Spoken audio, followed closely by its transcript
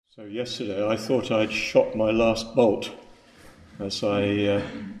So yesterday I thought I'd shot my last bolt as I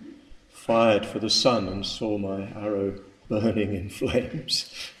fired for the sun and saw my arrow burning in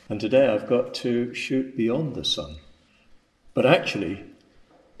flames. And today I've got to shoot beyond the sun. But actually,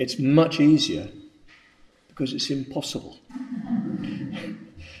 it's much easier because it's impossible.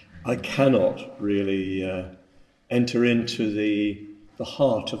 I cannot really enter into the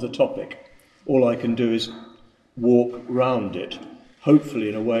heart of the topic. All I can do is walk round it, hopefully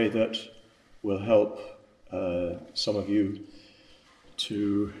in a way that will help some of you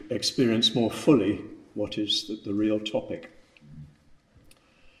to experience more fully what is the real topic.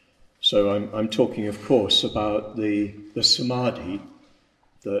 So I'm talking, of course, about the samadhi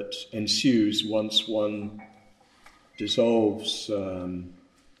that ensues once one dissolves or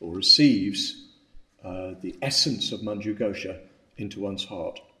receives the essence of Manjughosa into one's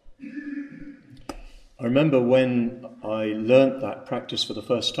heart. I remember when I learnt that practice for the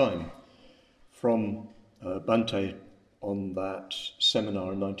first time from Bhante on that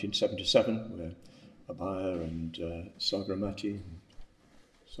seminar in 1977, where Abhaya and Sagramati and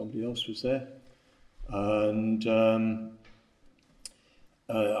somebody else was there. And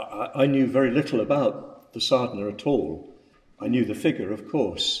I knew very little about the sadhana at all. I knew the figure, of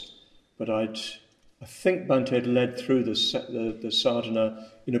course, but I think Bhante had led through the sadhana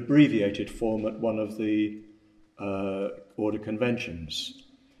in abbreviated form at one of the order conventions,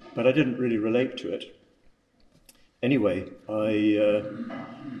 but I didn't really relate to it. Anyway, in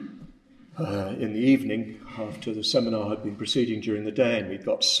the evening, after the seminar had been proceeding during the day and we'd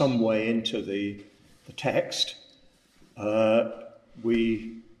got some way into the text,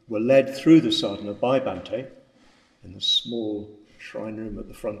 we were led through the sadhana by Bhante in the small shrine room at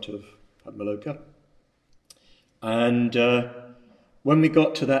the front of Padmaloka. And when we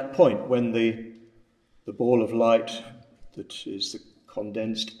got to that point, when the ball of light that is the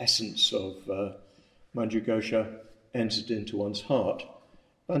condensed essence of Manjughosa entered into one's heart,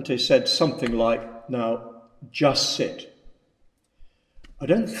 Bhante said something like, "Now, just sit." I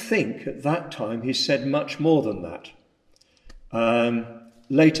don't think at that time he said much more than that.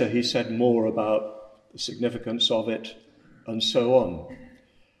 Later he said more about the significance of it and so on.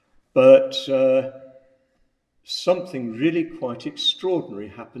 But something really quite extraordinary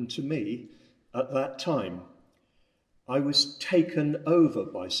happened to me at that time. I was taken over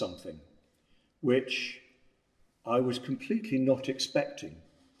by something which I was completely not expecting.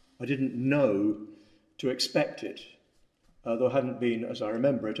 I didn't know to expect it. There hadn't been, as I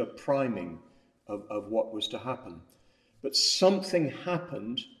remember it, a priming of what was to happen. But something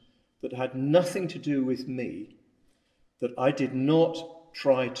happened that had nothing to do with me, that I did not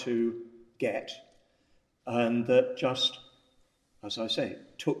try to get, and that just, as I say,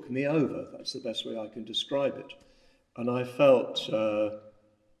 took me over. That's the best way I can describe it. And I felt a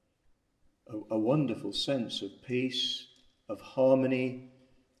wonderful sense of peace, of harmony,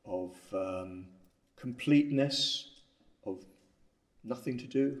 of completeness, of nothing to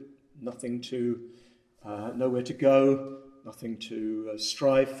do, nothing to, nowhere to go, nothing to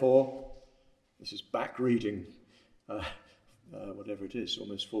strive for. This is back reading, whatever it is,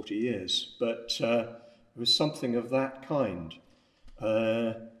 almost 40 years. But it was something of that kind,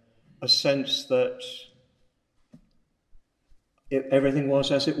 a sense that everything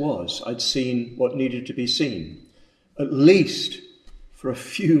was as it was. I'd seen what needed to be seen, at least for a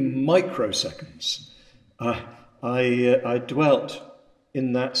few microseconds. I dwelt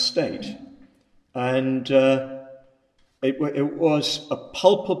in that state, and it was a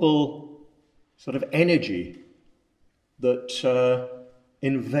palpable sort of energy that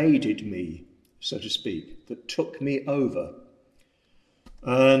invaded me, so to speak, that took me over.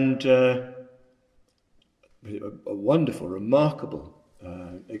 And a wonderful, remarkable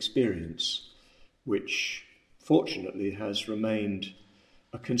experience, which fortunately has remained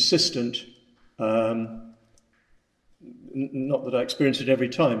a consistent, not that I experience it every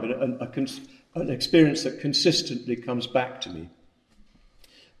time, but an experience that consistently comes back to me.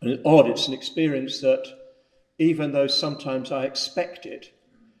 And it's an experience that, even though sometimes I expect it,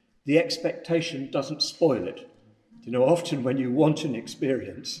 the expectation doesn't spoil it. You know, often when you want an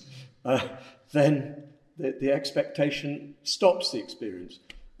experience, then the expectation stops the experience.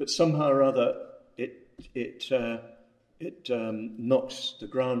 But somehow or other, it knocks the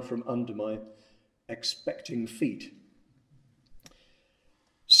ground from under my expecting feet.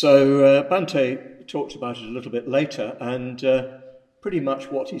 So Bhante talked about it a little bit later, and pretty much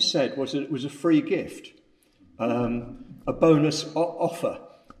what he said was that it was a free gift, a bonus offer.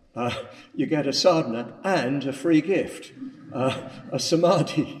 You get a sadhana and a free gift, a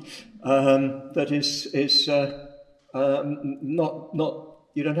samadhi that is not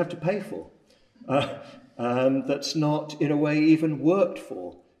you don't have to pay for, that's not in a way even worked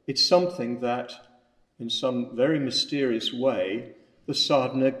for. It's something that in some very mysterious way the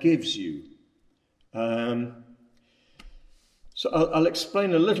sadhana gives you. So I'll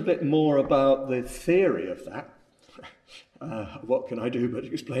explain a little bit more about the theory of that. What can I do but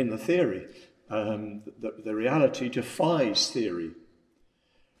explain the theory? The reality defies theory.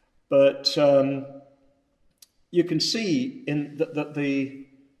 But you can see in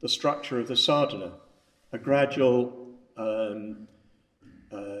the structure of the sadhana, a gradual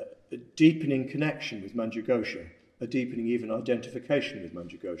deepening connection with Manjughosa, a deepening even identification with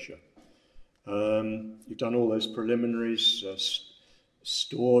Manjughosa. You've done all those preliminaries,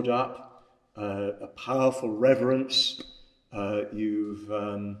 stored up a powerful reverence. You've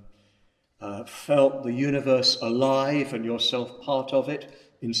felt the universe alive and yourself part of it,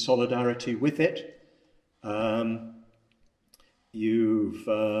 in solidarity with it.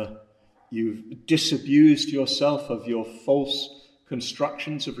 You've disabused yourself of your false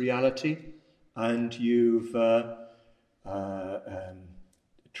constructions of reality, and you've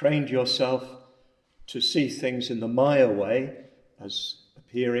trained yourself to see things in the Maya way, as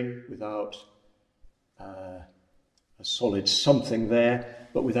appearing without a solid something there,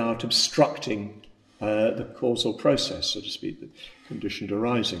 but without obstructing the causal process, so to speak, the conditioned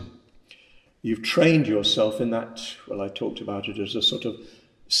arising. You've trained yourself in that, well, I talked about it as a sort of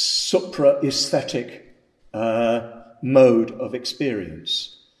supra-aesthetic mode of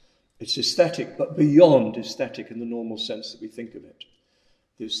experience. It's aesthetic, but beyond aesthetic in the normal sense that we think of it.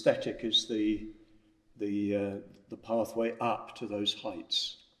 The aesthetic is the pathway up to those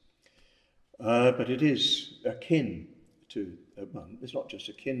heights. But it is akin to, well, it's not just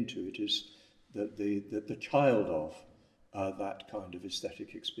akin to, it is the child of that kind of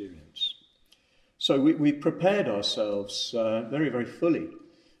aesthetic experience. So we prepared ourselves very, very fully.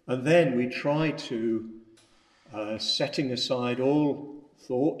 And then we try to, setting aside all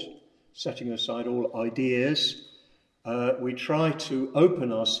thought, setting aside all ideas, we try to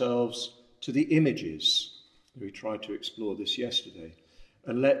open ourselves to the images. We tried to explore this yesterday.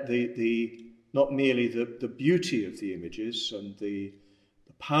 And let not merely the beauty of the images and the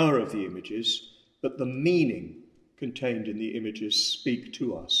power of the images, but the meaning contained in the images speak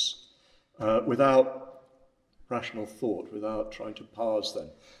to us without rational thought, without trying to parse them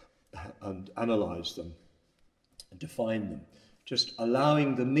and analyze them and define them, just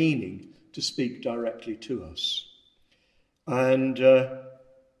allowing the meaning to speak directly to us. And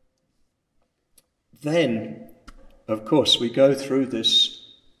then, of course, we go through this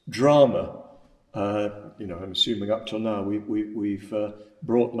drama. I'm assuming up till now we've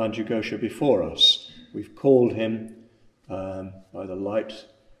brought Manjughosa before us. We've called him by the light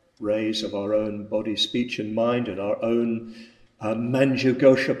rays of our own body, speech and mind, and our own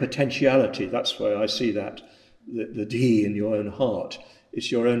Manjughosa potentiality. That's why I see that, the D in your own heart.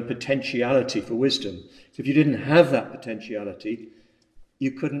 It's your own potentiality for wisdom. If you didn't have that potentiality, you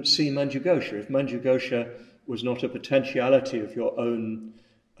couldn't see Manjughosa. If Manjughosa was not a potentiality of your own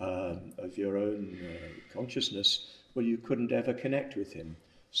consciousness, well, you couldn't ever connect with him.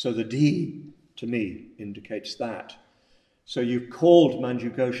 So the D, to me, indicates that. So you've called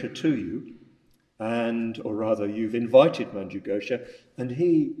Manjughosa to you, or rather, you've invited Manjughosa, and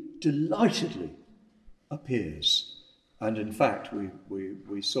he delightedly appears. And in fact,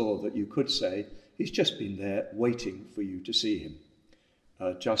 we saw that you could say he's just been there waiting for you to see him.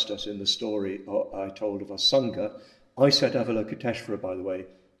 Just as in the story I told of Asanga, I said Avalokiteshvara, by the way,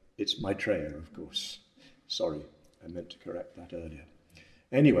 it's Maitreya, of course. Sorry, I meant to correct that earlier.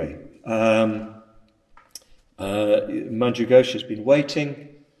 Anyway, Manjughosa has been waiting.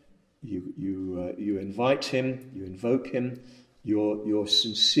 You invite him, you invoke him, your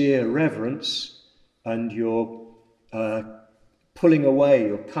sincere reverence, and you're pulling away,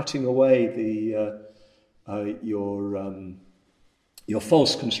 you're cutting away your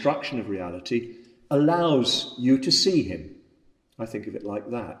false construction of reality allows you to see him. I think of it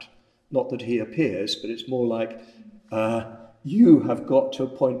like that. Not that he appears, but it's more like you have got to a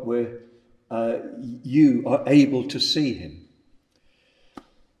point where you are able to see him.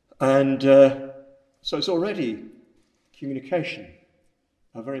 And so it's already communication,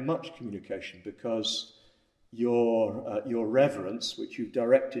 very much communication, because your reverence, which you've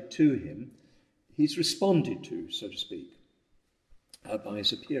directed to him, he's responded to, so to speak, by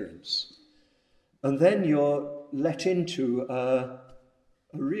his appearance. And then you're let into a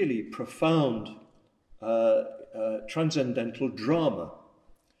really profound transcendental drama.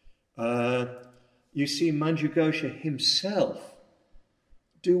 You see Manjughosa himself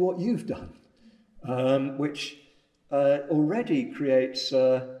do what you've done, which already creates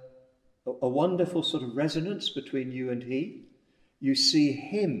a wonderful sort of resonance between you and he. You see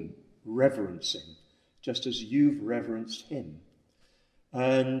him reverencing, just as you've reverenced him.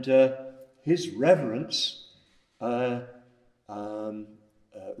 And his reverence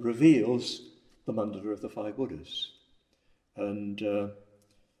reveals the mandala of the five Buddhas. And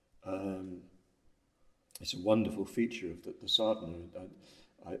it's a wonderful feature of the sadhana.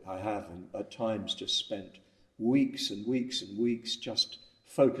 I have at times just spent weeks and weeks and weeks just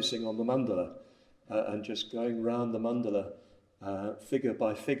focusing on the mandala and just going round the mandala figure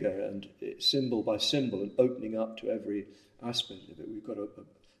by figure and symbol by symbol and opening up to every aspect of it. We've got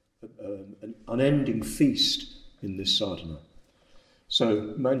an unending feast in this sadhana.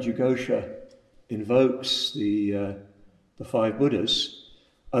 So Manjughosa invokes the five Buddhas,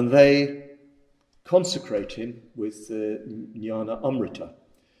 and they consecrate him with jnana amrita.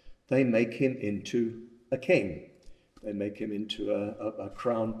 They make him into a king. They make him into a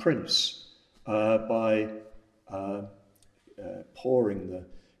crown prince by pouring the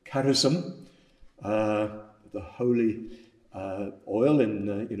charism, the holy oil in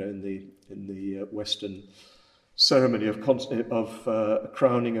the Western ceremony of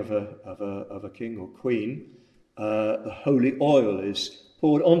crowning of a king or queen. The holy oil is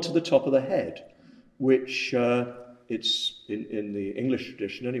poured onto the top of the head, which it's in the English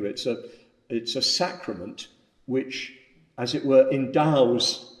tradition anyway. It's a sacrament which, as it were,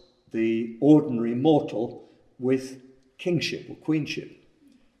 endows the ordinary mortal with kingship or queenship.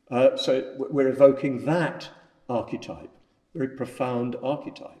 So we're evoking that archetype, very profound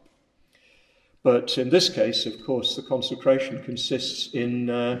archetype. But in this case, of course, the consecration consists in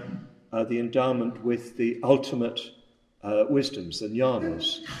the endowment with the ultimate wisdoms, the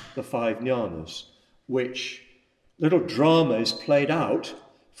jnanas, the five jnanas, which little drama is played out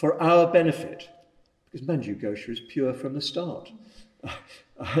for our benefit, because Manjughosa is pure from the start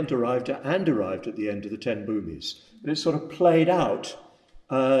and arrived at the end of the 10 bhumis. But it's sort of played out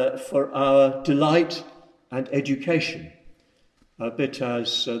for our delight and education, a bit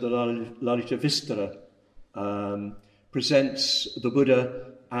as the Lalita Vistara presents the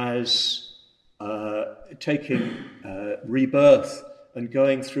Buddha as taking rebirth and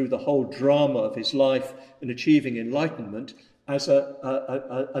going through the whole drama of his life and achieving enlightenment as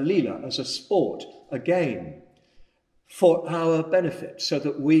a lila, as a sport, a game, for our benefit, so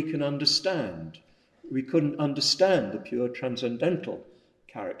that we can understand. We couldn't understand the pure transcendental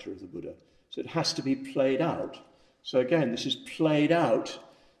character of the Buddha, so it has to be played out. So again, this is played out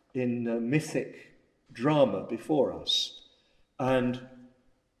in mythic drama before us, and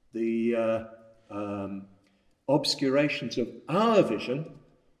the obscurations of our vision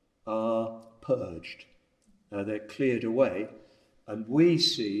are purged. They're cleared away, and we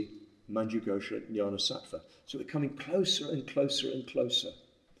see Manjughosa Jnana Sattva. So we're coming closer and closer and closer.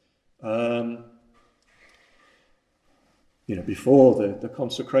 Before the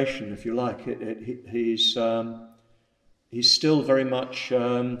consecration, if you like, he's still very much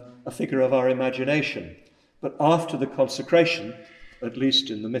a figure of our imagination. But after the consecration, at least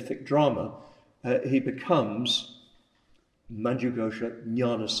in the mythic drama, he becomes Manjughosa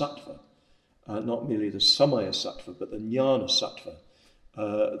Jnana Sattva. Not merely the Samaya Sattva, but the Jnana Sattva,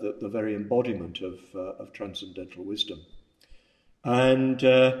 the very embodiment of transcendental wisdom. And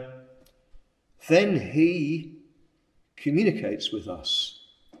then he communicates with us,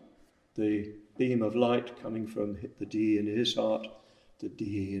 the beam of light coming from the D in his heart, the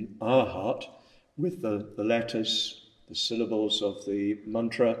D in our heart, with the letters, the syllables of the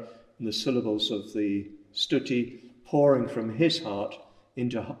mantra, and the syllables of the stuti pouring from his heart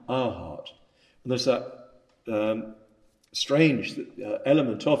into our heart. And there's that strange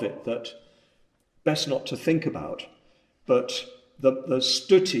element of it that best not to think about, but the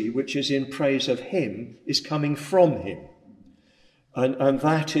stuti, which is in praise of him, is coming from him. And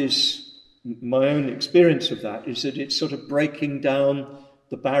that is, my own experience of that, is that it's sort of breaking down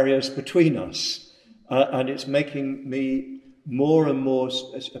the barriers between us. And it's making me more and more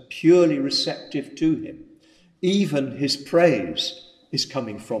purely receptive to him. Even his praise is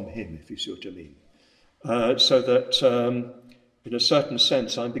coming from him, if you see what I mean. So that, in a certain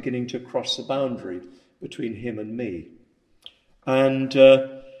sense, I'm beginning to cross the boundary between him and me. And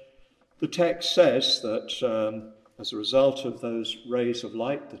the text says that as a result of those rays of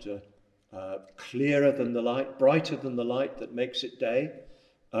light that are clearer than the light, brighter than the light that makes it day,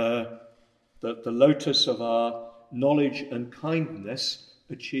 that the lotus of our knowledge and kindness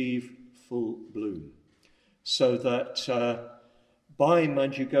achieve full bloom. So that by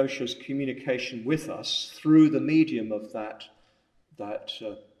Manjughosa's communication with us, through the medium of that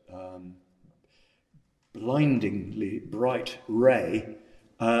blindingly bright ray,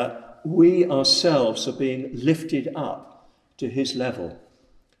 we ourselves are being lifted up to his level.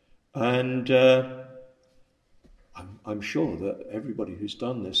 And I'm sure that everybody who's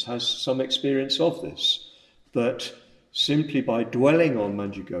done this has some experience of this, that simply by dwelling on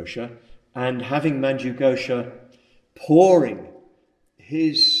Manjughosa and having Manjughosa pouring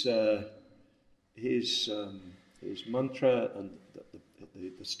his mantra and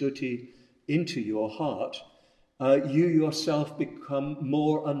the stuti into your heart, you yourself become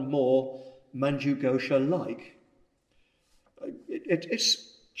more and more Manjughosa-like.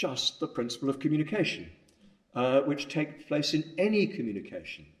 It's just the principle of communication, which takes place in any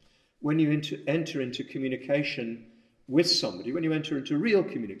communication. When you enter into communication with somebody, when you enter into real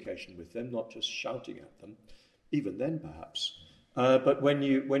communication with them, not just shouting at them, even then perhaps, but when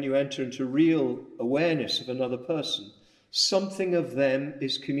you enter into real awareness of another person, something of them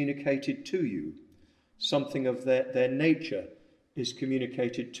is communicated to you. Something of their nature is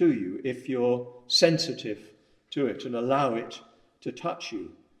communicated to you if you're sensitive to it and allow it to touch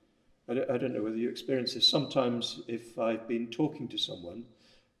you. I don't know whether you experience this. Sometimes if I've been talking to someone,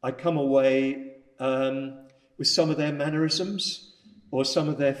 I come away with some of their mannerisms or some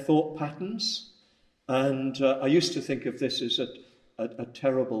of their thought patterns. And I used to think of this as a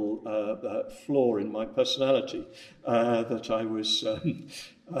terrible flaw in my personality, that I was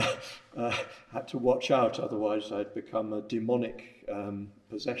had to watch out, otherwise I'd become a demonic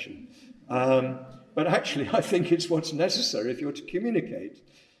possession. But actually, I think it's what's necessary if you're to communicate.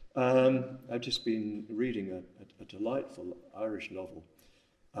 I've just been reading a delightful Irish novel.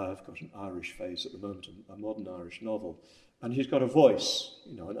 I've got an Irish phase at the moment, a modern Irish novel. And he's got a voice,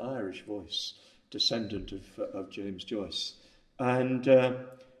 an Irish voice, descendant of James Joyce. And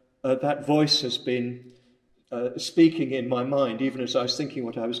that voice has been speaking in my mind, even as I was thinking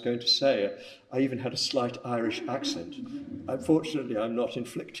what I was going to say. I even had a slight Irish accent. Unfortunately, I'm not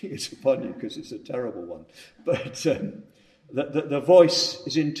inflicting it upon you because it's a terrible one. But the voice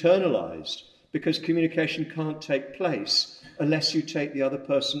is internalized because communication can't take place unless you take the other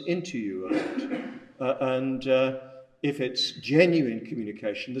person into you. And if it's genuine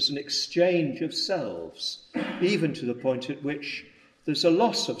communication, there's an exchange of selves, even to the point at which there's a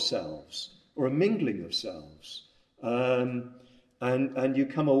loss of selves or a mingling of selves. And you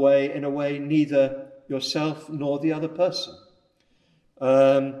come away in a way neither yourself nor the other person.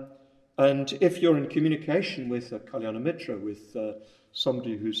 And if you're in communication with a Kalyana Mitra, with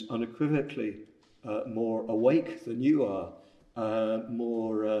somebody who's unequivocally more awake than you are,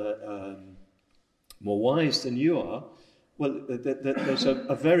 more wise than you are, well, there's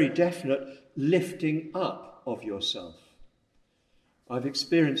a very definite lifting up of yourself. I've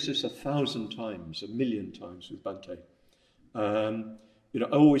experienced this 1,000 times, 1,000,000 times with Bhante. I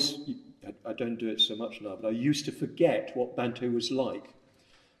don't do it so much now, but I used to forget what Bhante was like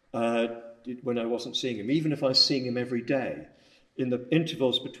when I wasn't seeing him. Even if I was seeing him every day, in the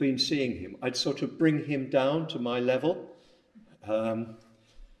intervals between seeing him, I'd sort of bring him down to my level.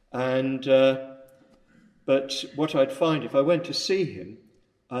 But what I'd find, if I went to see him,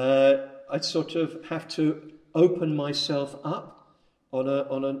 I'd sort of have to open myself up on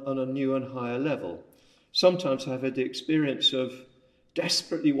a new and higher level. Sometimes I've had the experience of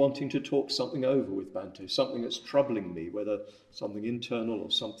desperately wanting to talk something over with Bhante, something that's troubling me, whether something internal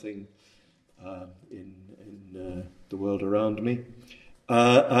or something in the world around me.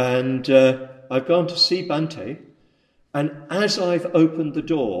 And I've gone to see Bhante, and as I've opened the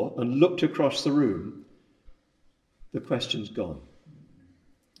door and looked across the room, the question's gone.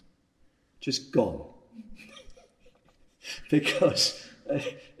 Just gone. Because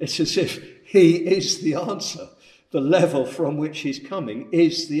it's as if he is the answer. The level from which he's coming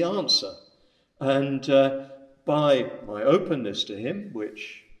is the answer. And by my openness to him,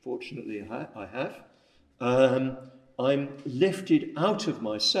 which fortunately I have, I'm lifted out of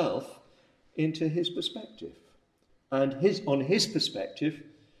myself into his perspective. And on his perspective,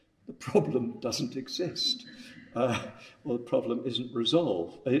 the problem doesn't exist. The problem isn't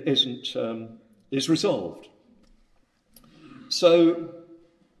resolved. Is resolved. So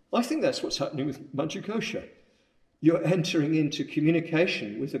I think that's what's happening with Manjughosa. You're entering into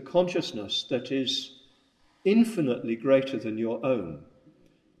communication with a consciousness that is infinitely greater than your own,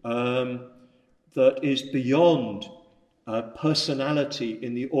 that is beyond personality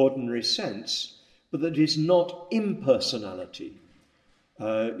in the ordinary sense, but that is not impersonality.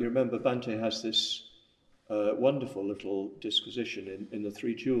 You remember Bhante has this wonderful little disquisition in the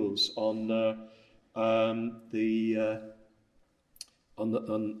Three Jewels on the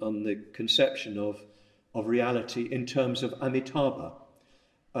conception of reality in terms of Amitabha.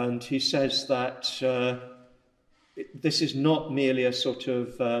 And he says that this is not merely a sort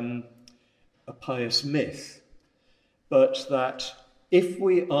of a pious myth, but that if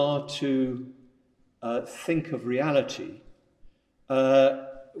we are to think of reality,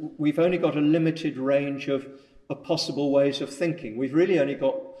 we've only got a limited range of possible ways of thinking. We've really only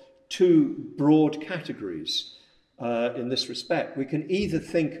got two broad categories in this respect. We can either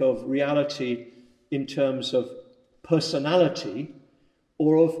think of reality in terms of personality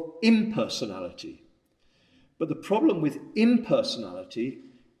or of impersonality. But the problem with impersonality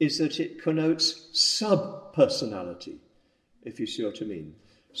is that it connotes subpersonality, if you see what I mean.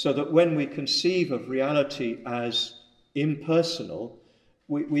 So that when we conceive of reality as impersonal,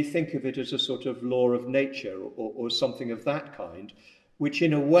 we think of it as a sort of law of nature or something of that kind, which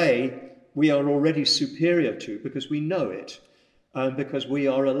in a way we are already superior to because we know it and because we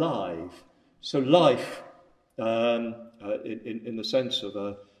are alive. So life, in the sense of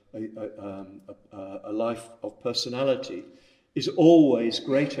a life of personality, is always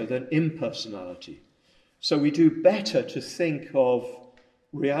greater than impersonality. So we do better to think of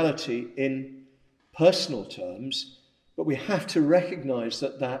reality in personal terms, but we have to recognize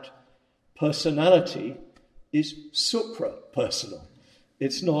that personality is supra-personal.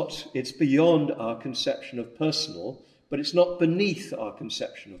 It's beyond our conception of personal, but it's not beneath our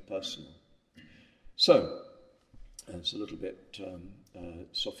conception of personal. So, it's a little bit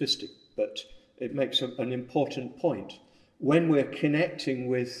sophistic, but it makes an important point. When we're connecting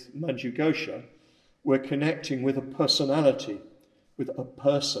with Manjughosa, we're connecting with a personality, with a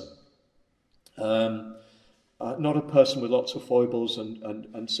person. Not a person with lots of foibles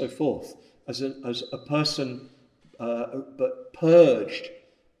and so forth, as a person but purged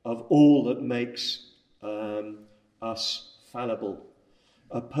of all that makes us fallible.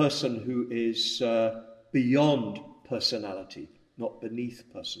 A person who is beyond personality, not beneath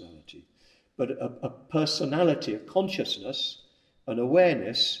personality, but a personality, a consciousness, an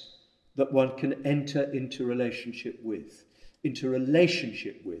awareness that one can enter into relationship with,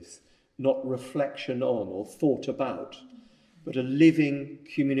 not reflection on or thought about, but a living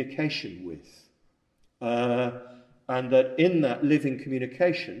communication with. And that in that living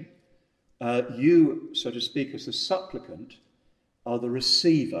communication, you, so to speak, as the supplicant, are the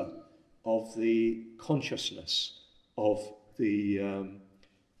receiver of the consciousness of the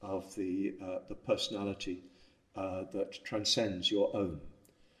personality that transcends your own.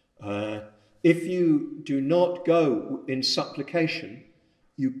 If you do not go in supplication,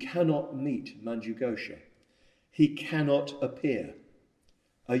 you cannot meet Manjughosa. He cannot appear.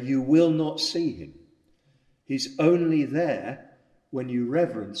 You will not see him. He's only there when you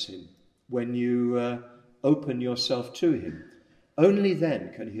reverence him, when you open yourself to him. Only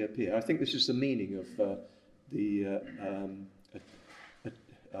then can he appear. I think this is the meaning of the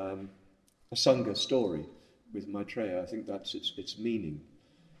Asanga story with Maitreya. I think that's its meaning.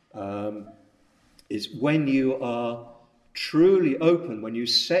 Is when you are truly open, when you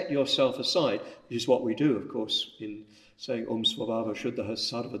set yourself aside, which is what we do, of course, in saying Om Svabhava Shuddhaha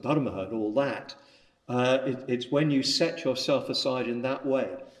Sarva Dharmaha and all that. It's when you set yourself aside in that way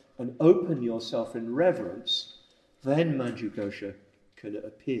and open yourself in reverence, then Manjughosa can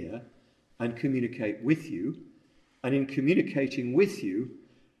appear and communicate with you. And in communicating with you,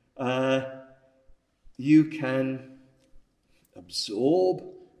 you can absorb,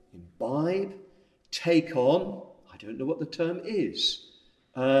 imbibe, take on, I don't know what the term is,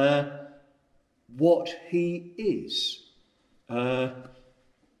 what he is.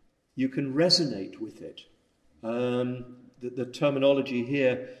 You can resonate with it. The terminology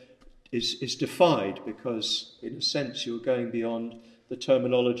here is defied because, in a sense, you're going beyond the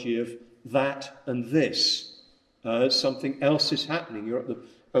terminology of that and this. Something else is happening. You're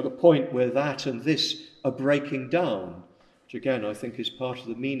at the point where that and this are breaking down, which again I think is part of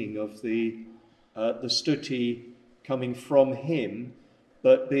the meaning of the stuti coming from him,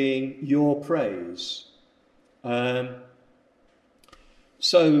 but being your praise.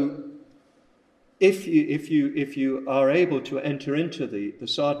 So, if you are able to enter into the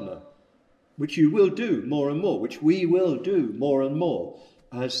sadhana, which you will do more and more, which we will do more and more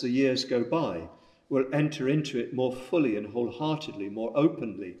as the years go by, we'll enter into it more fully and wholeheartedly, more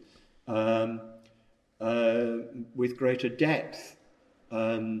openly, with greater depth.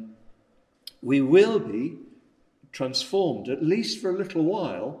 We will be transformed, at least for a little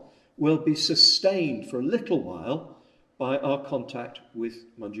while, will be sustained for a little while by our contact with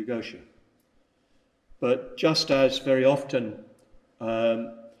Manjughosa. But just as very often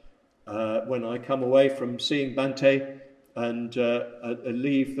when I come away from seeing Bhante and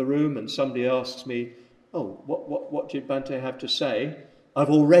leave the room and somebody asks me, oh, what did Bhante have to say? I've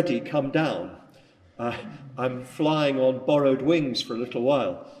already come down. I'm flying on borrowed wings for a little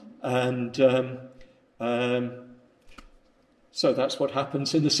while. And so that's what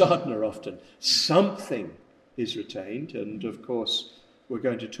happens in the sadhana often. Something is retained, and of course we're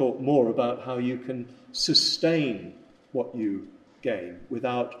going to talk more about how you can sustain what you gain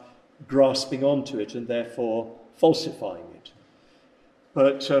without grasping onto it and therefore falsifying it.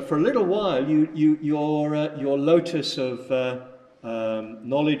 But for a little while, your lotus of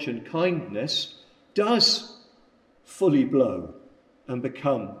knowledge and kindness does fully blow and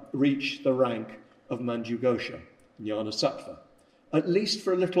reach the rank of Manjughosa, Jnana Sattva. At least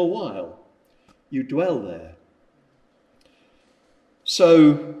for a little while, you dwell there.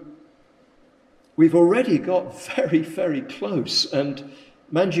 So we've already got very, very close, and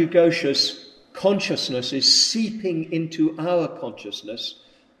Manjughosa's consciousness is seeping into our consciousness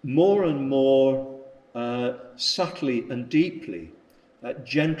more and more subtly and deeply. That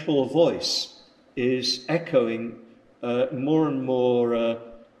gentle voice is echoing more and more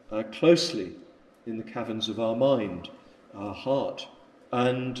closely in the caverns of our mind, our heart.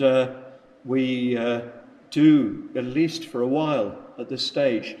 And we do, at least for a while at this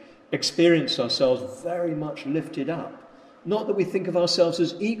stage, experience ourselves very much lifted up. Not that we think of ourselves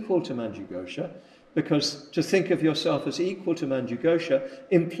as equal to Manjughosa, because to think of yourself as equal to Manjughosa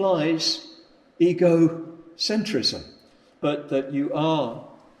implies egocentrism, but that you are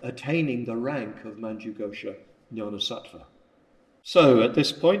attaining the rank of Manjughosa Jnana Sattva. So at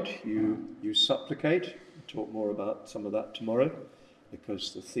this point, you supplicate. We'll talk more about some of that tomorrow,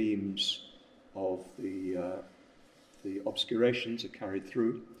 because the themes of the obscurations are carried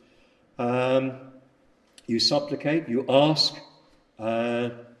through. You supplicate, you ask,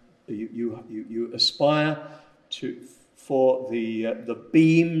 you aspire for the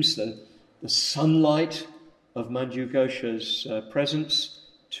beams, the sunlight of Manjughosa's presence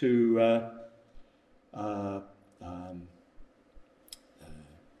to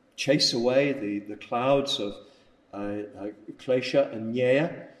chase away the clouds of klesha and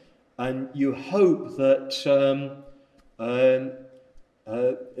nyaya, and you hope that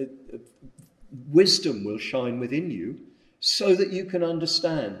wisdom will shine within you so that you can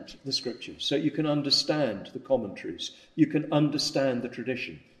understand the scriptures, so you can understand the commentaries, you can understand the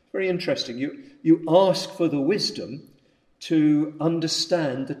tradition. Very interesting. You ask for the wisdom to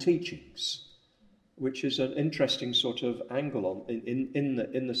understand the teachings, which is an interesting sort of angle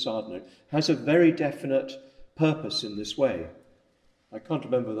in the sadhana. It has a very definite purpose in this way. I can't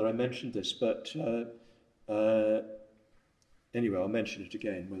remember whether I mentioned this, but anyway, I'll mention it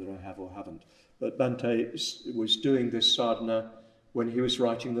again, whether I have or haven't. But Bhante was doing this sadhana when he was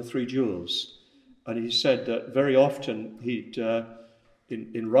writing the Three Jewels. And he said that very often he'd,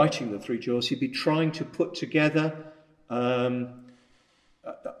 in writing the Three Jewels, he'd be trying to put together a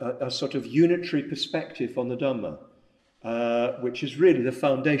sort of unitary perspective on the Dhamma, which is really the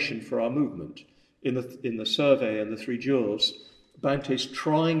foundation for our movement. In the survey and the Three Jewels, Bhante's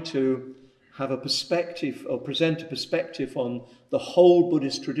trying to have a perspective, or present a perspective on the whole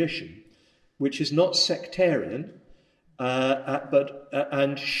Buddhist tradition, which is not sectarian,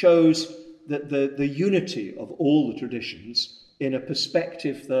 and shows that the unity of all the traditions in a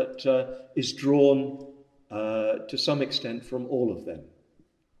perspective that is drawn to some extent from all of them.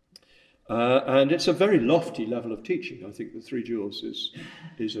 And it's a very lofty level of teaching. I think the Three Jewels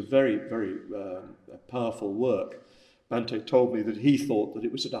is a very, very powerful work. Bhante told me that he thought that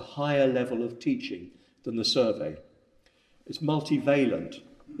it was at a higher level of teaching than the survey. It's multivalent.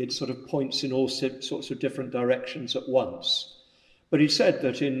 It sort of points in all sorts of different directions at once. But he said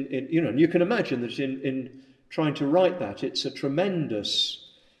that you can imagine that in trying to write that, it's a tremendous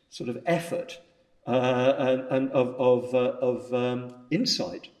sort of effort and of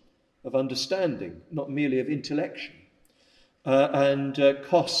insight, of understanding, not merely of intellection, and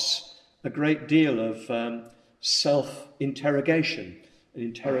costs a great deal of self-interrogation, an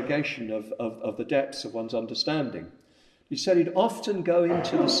interrogation of the depths of one's understanding. He said he'd often go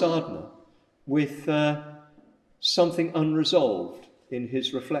into the sadhana with something unresolved in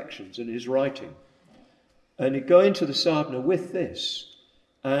his reflections and his writing. And he'd go into the sadhana with this,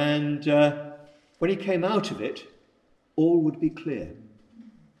 and when he came out of it, all would be clear.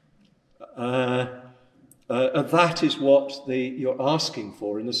 That is what you're asking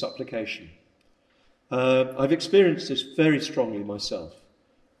for in the supplication. I've experienced this very strongly myself,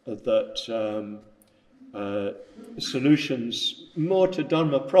 that solutions more to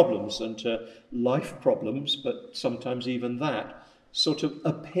Dharma problems than to life problems, but sometimes even that, sort of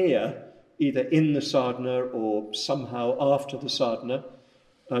appear either in the sadhana or somehow after the sadhana.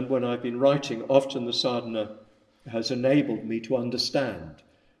 And when I've been writing, often the sadhana has enabled me to understand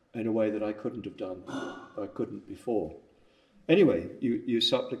in a way that I couldn't have done, I couldn't before. Anyway, you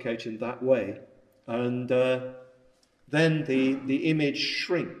supplicate in that way, and then the image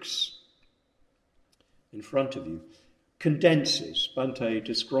shrinks in front of you, condenses. Bhante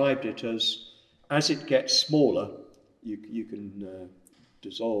described it as it gets smaller, you can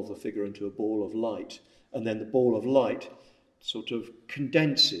dissolve the figure into a ball of light, and then the ball of light sort of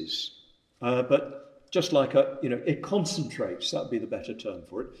condenses. But just like it concentrates, that would be the better term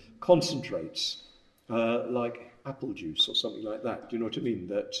for it, concentrates, like apple juice or something like that. Do you know what I mean?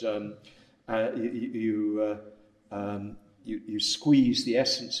 That you squeeze the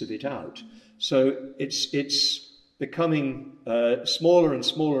essence of it out. So it's becoming smaller and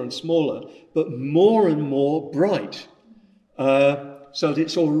smaller and smaller, but more and more bright. So that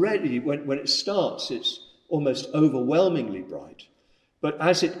it's already, when it starts, it's almost overwhelmingly bright. But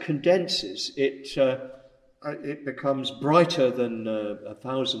as it condenses, it becomes brighter than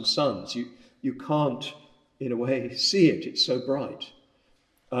 1,000 suns. You can't, in a way, see it. It's so bright.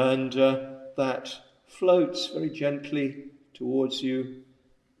 And that floats very gently towards you,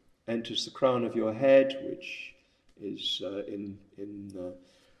 enters the crown of your head, which is in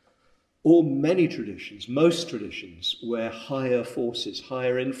many traditions, most traditions, where higher forces,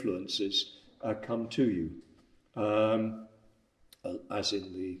 higher influences come to you, as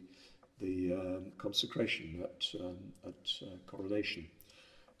in the consecration at coronation.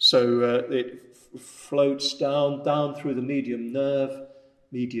 So it floats down through the median nerve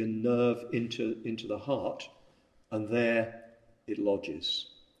into the heart, and there it lodges.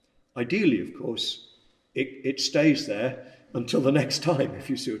 Ideally, of course, it stays there until the next time, if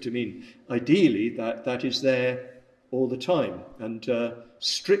you see what I mean. Ideally, that is there all the time. And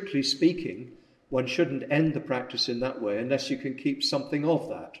strictly speaking, one shouldn't end the practice in that way unless you can keep something of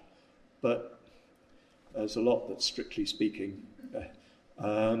that. But there's a lot that's strictly speaking.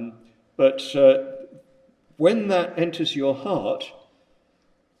 But when that enters your heart,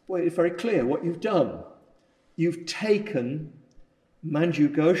 well, it's very clear what you've done. You've taken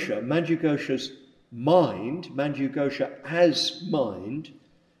Manjughosha's mind, Manjughosha as mind,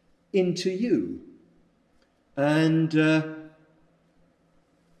 into you. And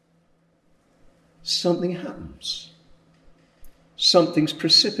something happens. Something's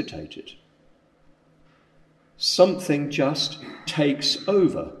precipitated. Something just takes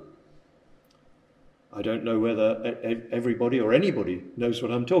over. I don't know whether everybody or anybody knows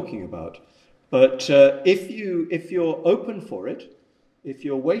what I'm talking about. But if you're open for it, if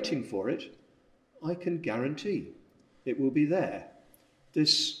you're waiting for it, I can guarantee it will be there.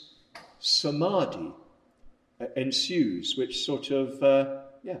 This samadhi ensues, which sort of,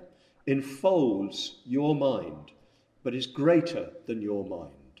 enfolds your mind, but is greater than your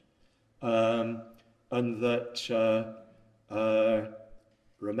mind. And that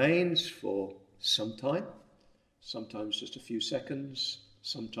remains for some time, sometimes just a few seconds,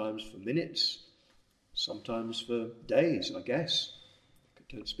 sometimes for minutes, sometimes for days, I guess. I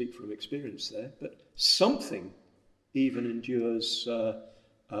don't speak from experience there, but something even endures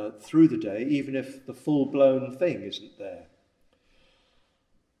through the day, even if the full-blown thing isn't there.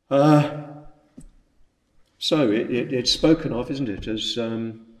 So it's spoken of, isn't it, as,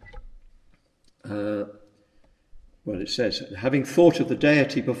 it says, having thought of the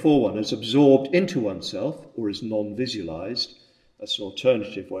deity before one as absorbed into oneself or as non-visualized, that's an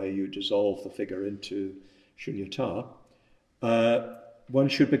alternative way you dissolve the figure into shunyata, one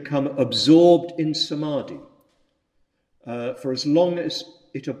should become absorbed in samadhi. For as long as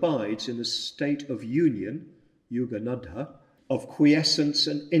it abides in the state of union, yuganadha, of quiescence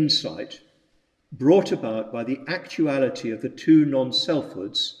and insight, brought about by the actuality of the two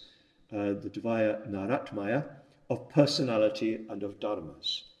non-selfhoods, the Dvaya Naratmaya, of personality and of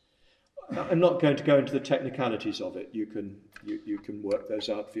dharmas. I'm not going to go into the technicalities of it. You can work those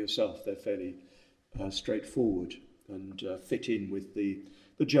out for yourself. They're fairly straightforward and fit in with the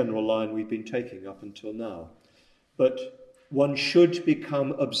general line we've been taking up until now. But one should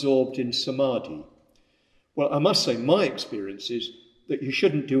become absorbed in samadhi. Well, I must say my experience is that you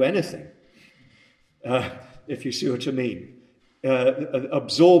shouldn't do anything, if you see what I mean.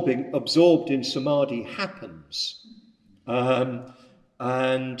 Absorbed in samadhi happens.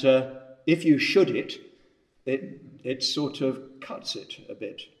 And if you should it sort of cuts it a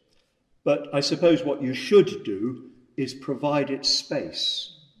bit. But I suppose what you should do is provide it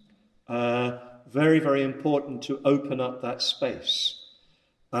space. Very, very important to open up that space.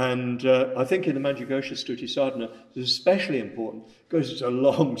 And I think in the Manjughosa Stuti Sadhana, it's especially important because it's a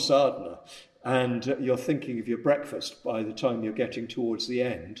long sadhana and you're thinking of your breakfast by the time you're getting towards the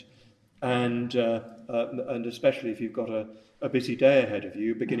end. and especially if you've got a busy day ahead of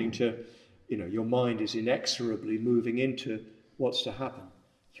you, beginning to, your mind is inexorably moving into what's to happen.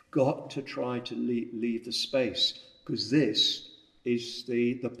 You've got to try to leave the space, because this is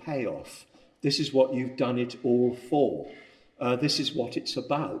the payoff. This is what you've done it all for. This is what it's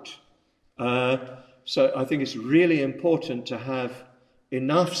about. So I think it's really important to have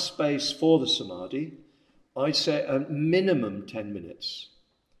enough space for the samadhi. I'd say a minimum 10 minutes.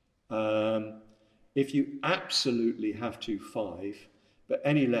 If you absolutely have to, 5, but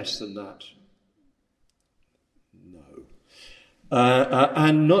any less than that, no.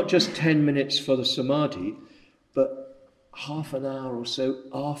 And not just 10 minutes for the samadhi, but half an hour or so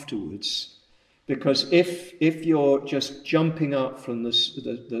afterwards. Because if you're just jumping up from the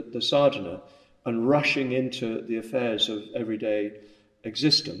sadhana and rushing into the affairs of everyday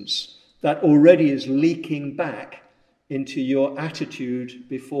existence, that already is leaking back into your attitude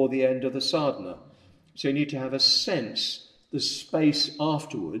before the end of the sadhana. So you need to have a sense, the space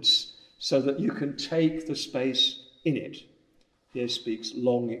afterwards, so that you can take the space in it. Here speaks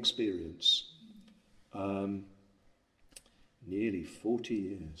long experience. Nearly 40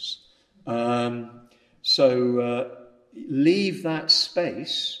 years. So leave that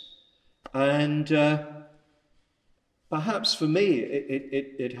space, and perhaps for me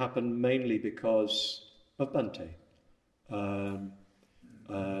it happened mainly because of Bhante.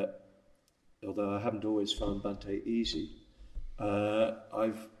 Although I haven't always found Bhante easy,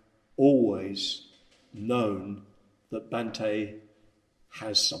 I've always known that Bhante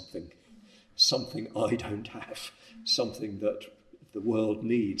has something I don't have, something that the world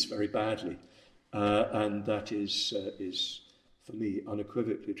needs very badly, and that is for me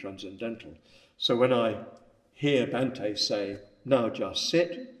unequivocally transcendental. So when I hear Bhante say, "Now just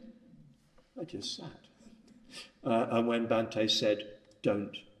sit," I just sat. And when Bhante said,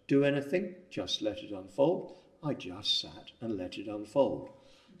 "Don't do anything, just let it unfold," I just sat and let it unfold.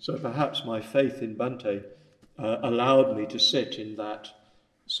 So perhaps my faith in Bhante allowed me to sit in that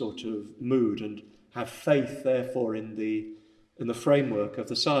sort of mood and have faith, therefore, in the framework of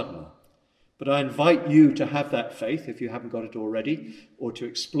the sadhana. But I invite you to have that faith, if you haven't got it already, or to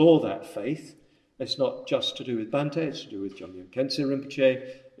explore that faith. It's not just to do with Bhante, it's to do with Jomyang Khyentse Rinpoche,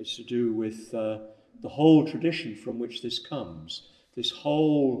 it's to do with the whole tradition from which this comes, this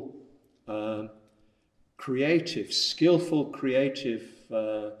whole skillful creative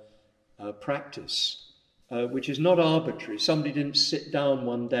practice, which is not arbitrary. Somebody didn't sit down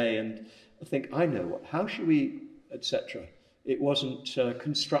one day and think, "I know what, how should we," etc. It wasn't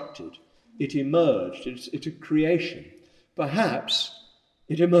constructed. It emerged. It's a creation. Perhaps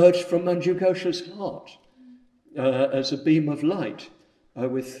it emerged from Manjughosa's heart as a beam of light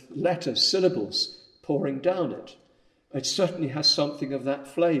with letters, syllables pouring down it. It certainly has something of that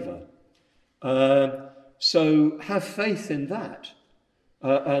flavour. So have faith in that.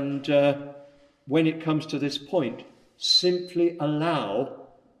 And when it comes to this point, simply allow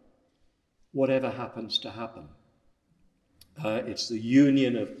whatever happens to happen. It's the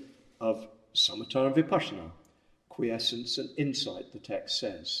union of samatha and vipassana, quiescence and insight, the text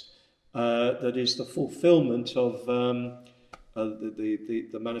says. That is the fulfillment of the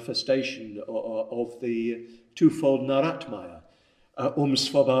manifestation of the twofold naratmaya.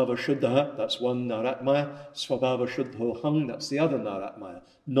 Svabhava Shuddha, that's one naratmaya. Svabhava Shuddhoham, that's the other naratmaya.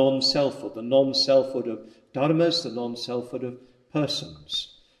 Non-selfhood, the non-selfhood of dharmas, the non-selfhood of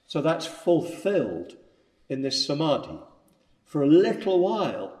persons. So that's fulfilled in this samadhi. For a little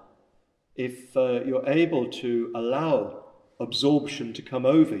while, if you're able to allow absorption to come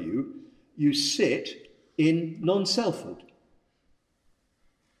over you, you sit in non-selfhood.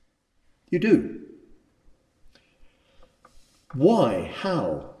 You do. Why?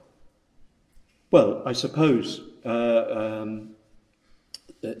 How? Well, I suppose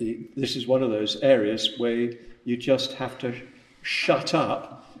this is one of those areas where you just have to shut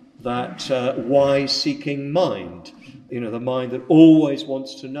up that why-seeking mind, the mind that always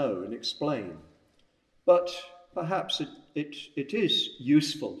wants to know and explain. But perhaps it is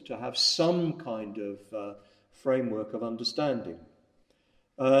useful to have some kind of framework of understanding.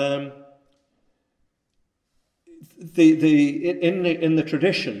 In the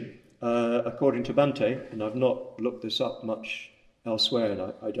tradition, according to Bhante, and I've not looked this up much elsewhere, and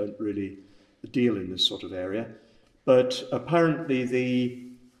I don't really deal in this sort of area, but apparently the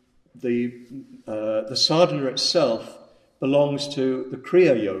sadhana itself belongs to the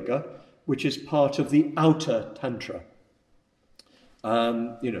Kriya Yoga, which is part of the outer tantra.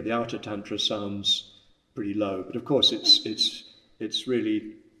 The outer tantra sounds pretty low, but of course it's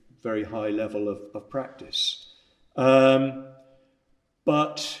really very high level of practice. But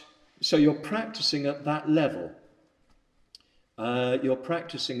So you're practicing at that level. You're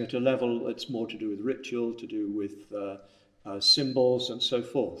practicing at a level that's more to do with ritual, to do with symbols and so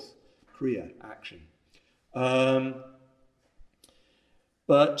forth, kriya, action.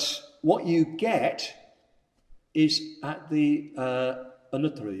 But what you get is at the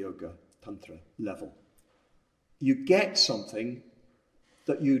Anuttara Yoga Tantra level. You get something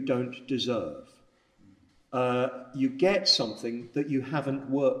that you don't deserve. You get something that you haven't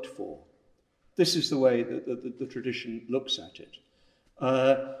worked for. This is the way that the tradition looks at it.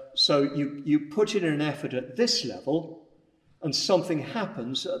 So you put in an effort at this level, and something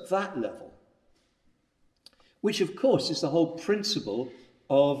happens at that level, which of course is the whole principle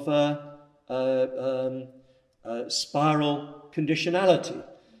of spiral conditionality,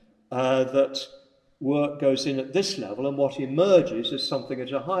 that work goes in at this level and what emerges is something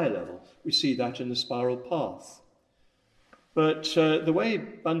at a higher level. We see that in the spiral path. But the way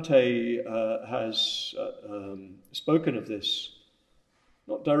Bhante has spoken of this,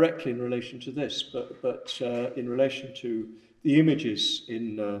 not directly in relation to this, but in relation to the images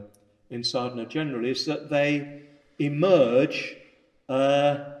in sadhana generally, is that they emerge,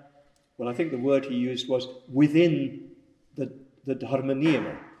 well, I think the word he used was within the dharma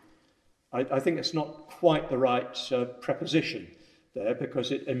niyama. I think it's not quite the right preposition there,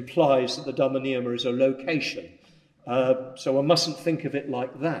 because it implies that the dharma niyama is a location. So one mustn't think of it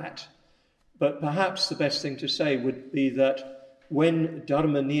like that. But perhaps the best thing to say would be that when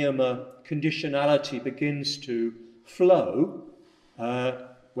dharma niyama conditionality begins to flow,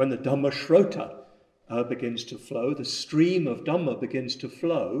 when the dhamma shrota begins to flow, the stream of dhamma begins to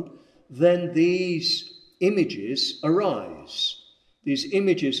flow, then these images arise. These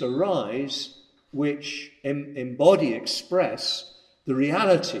images arise which embody, express the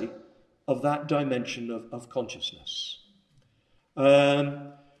reality of that dimension of consciousness.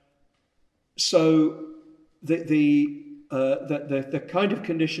 So the kind of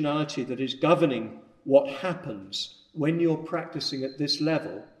conditionality that is governing what happens when you're practicing at this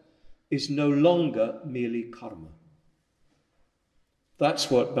level is no longer merely karma.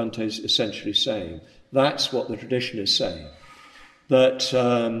 That's what Bhante is essentially saying. That's what the tradition is saying. That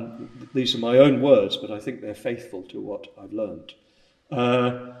these are my own words, but I think they're faithful to what I've learned.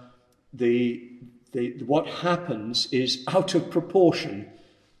 What happens is out of proportion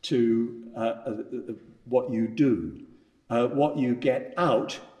to what you do. What you get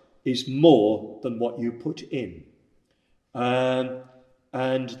out is more than what you put in.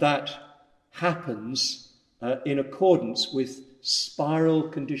 And that happens in accordance with spiral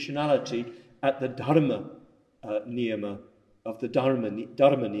conditionality at the dharma niyama, of the dharma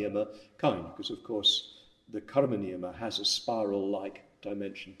niyama kind, because of course the karma niyama has a spiral-like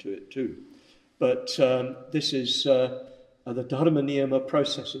dimension to it too. But this is the dharma niyama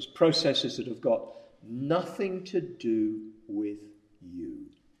processes that have got nothing to do with you,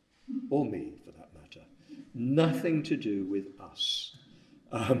 or me for that matter, nothing to do with us.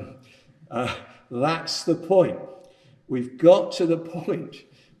 That's the point. We've got to the point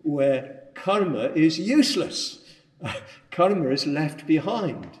where karma is useless. Karma is left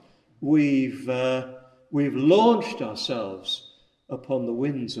behind. We've launched ourselves upon the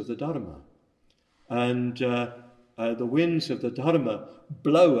winds of the Dharma. And the winds of the Dharma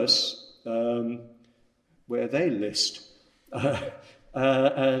blow us where they list. The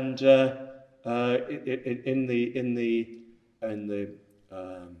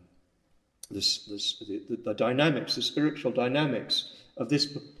dynamics, the spiritual dynamics of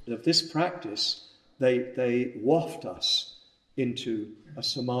this practice, they waft us into a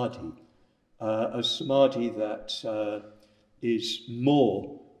samadhi that is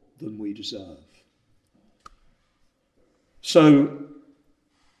more than we deserve. So,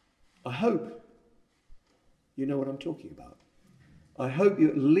 I hope you know what I'm talking about. I hope you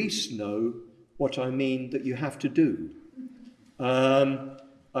at least know what I mean that you have to do.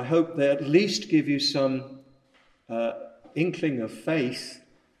 I hope they at least give you some inkling of faith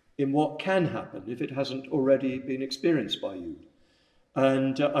in what can happen if it hasn't already been experienced by you.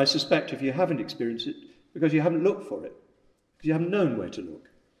 And I suspect if you haven't experienced it, because you haven't looked for it, because you haven't known where to look.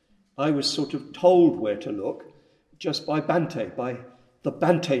 I was sort of told where to look just by Bhante, by the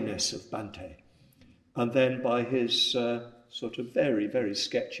Bhante-ness of Bhante, and then by his sort of very, very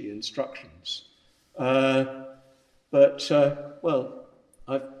sketchy instructions. Well,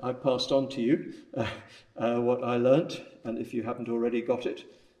 I've passed on to you what I learnt, and if you haven't already got it,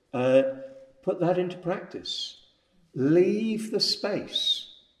 put that into practice. Leave the space.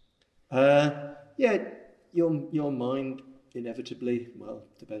 Your mind inevitably, well,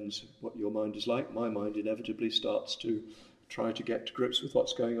 depends what your mind is like. My mind inevitably starts to try to get to grips with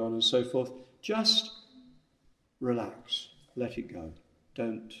what's going on and so forth. Just relax, let it go.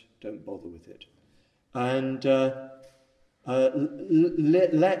 Don't bother with it. And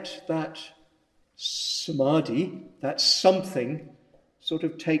let that samadhi, that something, sort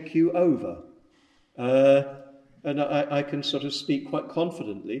of take you over. And I can sort of speak quite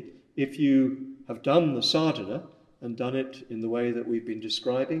confidently. If you have done the sadhana and done it in the way that we've been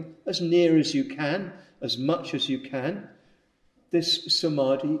describing, as near as you can, as much as you can, this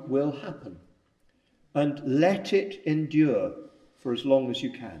samadhi will happen. And let it endure for as long as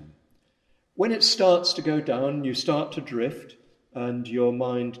you can. When it starts to go down, you start to drift, and your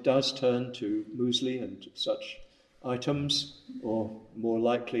mind does turn to muesli and such items, or more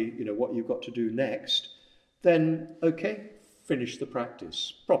likely, what you've got to do next, then, okay, finish the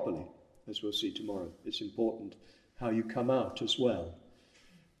practice properly, as we'll see tomorrow. It's important how you come out as well.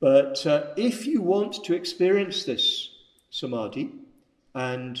 But if you want to experience this samadhi,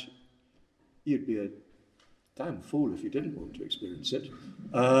 and you'd be a damn fool if you didn't want to experience it,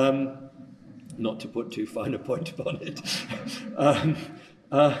 not to put too fine a point upon it,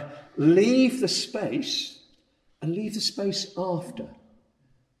 leave the space, and leave the space after,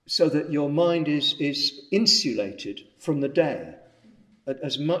 so that your mind is insulated from the day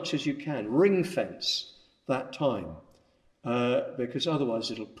as much as you can. Ring fence that time, because otherwise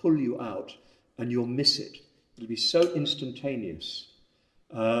it'll pull you out and you'll miss it. It'll be so instantaneous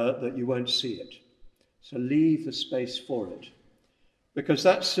that you won't see it. So leave the space for it, because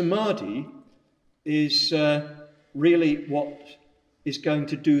that samadhi is really what is going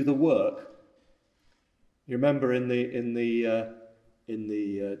to do the work. You remember in the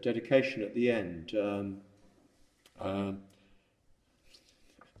dedication at the end,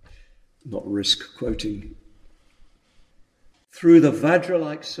 not risk quoting, through the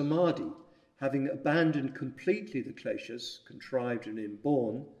Vajra-like samadhi, having abandoned completely the kleshas, contrived and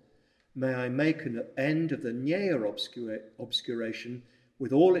inborn, may I make an end of the Nyaya obscuration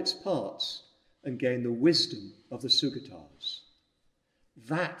with all its parts and gain the wisdom of the Sugatas.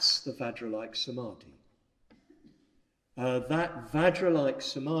 That's the Vajra-like samadhi. That Vajra-like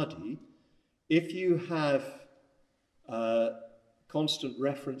samadhi, if you have constant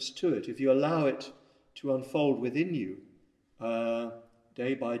reference to it, if you allow it to unfold within you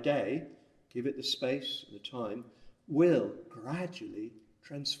day by day, give it the space and the time, will gradually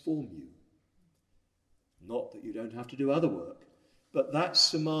transform you. Not that you don't have to do other work, but that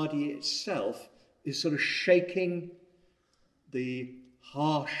samadhi itself is sort of shaking the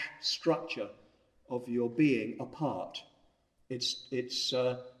harsh structure of your being apart. It's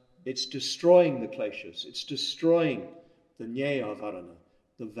destroying the kleshas. It's destroying the nyaya varana,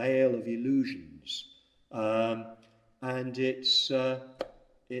 the veil of illusions, and it's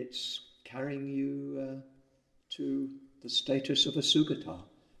carrying you to the status of a sugata,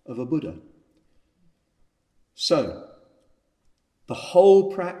 of a Buddha. So, the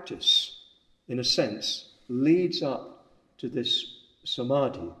whole practice, in a sense, leads up to this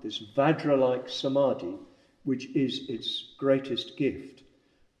samadhi, this Vajra-like samadhi, which is its greatest gift,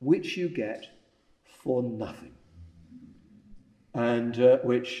 which you get for nothing. And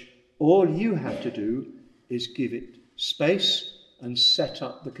which all you have to do is give it space and set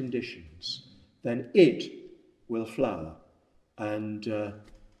up the conditions. Then it will flower. And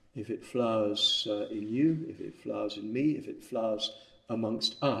if it flowers in you, if it flowers in me, if it flowers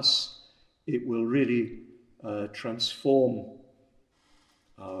amongst us, it will really transform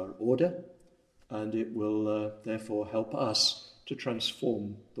our order, and it will therefore help us to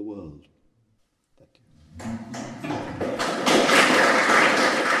transform the world. Thank you.